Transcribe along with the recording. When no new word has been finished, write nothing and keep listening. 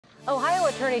Ohio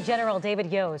Attorney General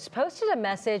Dave Yost posted a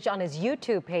message on his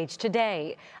YouTube page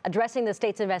today addressing the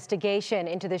state's investigation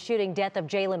into the shooting death of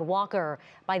Jayland Walker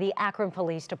by the Akron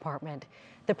Police Department.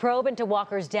 The probe into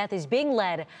Walker's death is being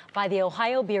led by the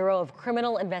Ohio Bureau of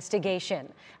Criminal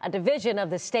Investigation, a division of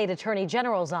the state Attorney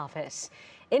General's office.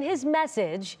 In his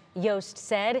message, Yost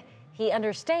said he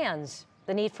understands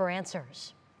the need for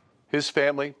answers. His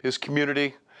family, his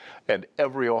community, and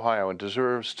every Ohioan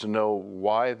deserves to know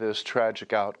why this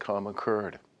tragic outcome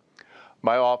occurred.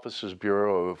 My office's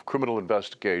Bureau of Criminal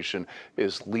Investigation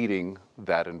is leading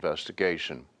that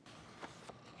investigation.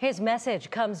 His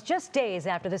message comes just days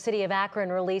after the city of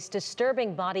Akron released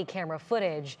disturbing body camera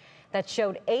footage that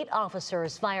showed 8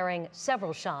 officers firing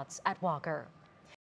several shots at Walker.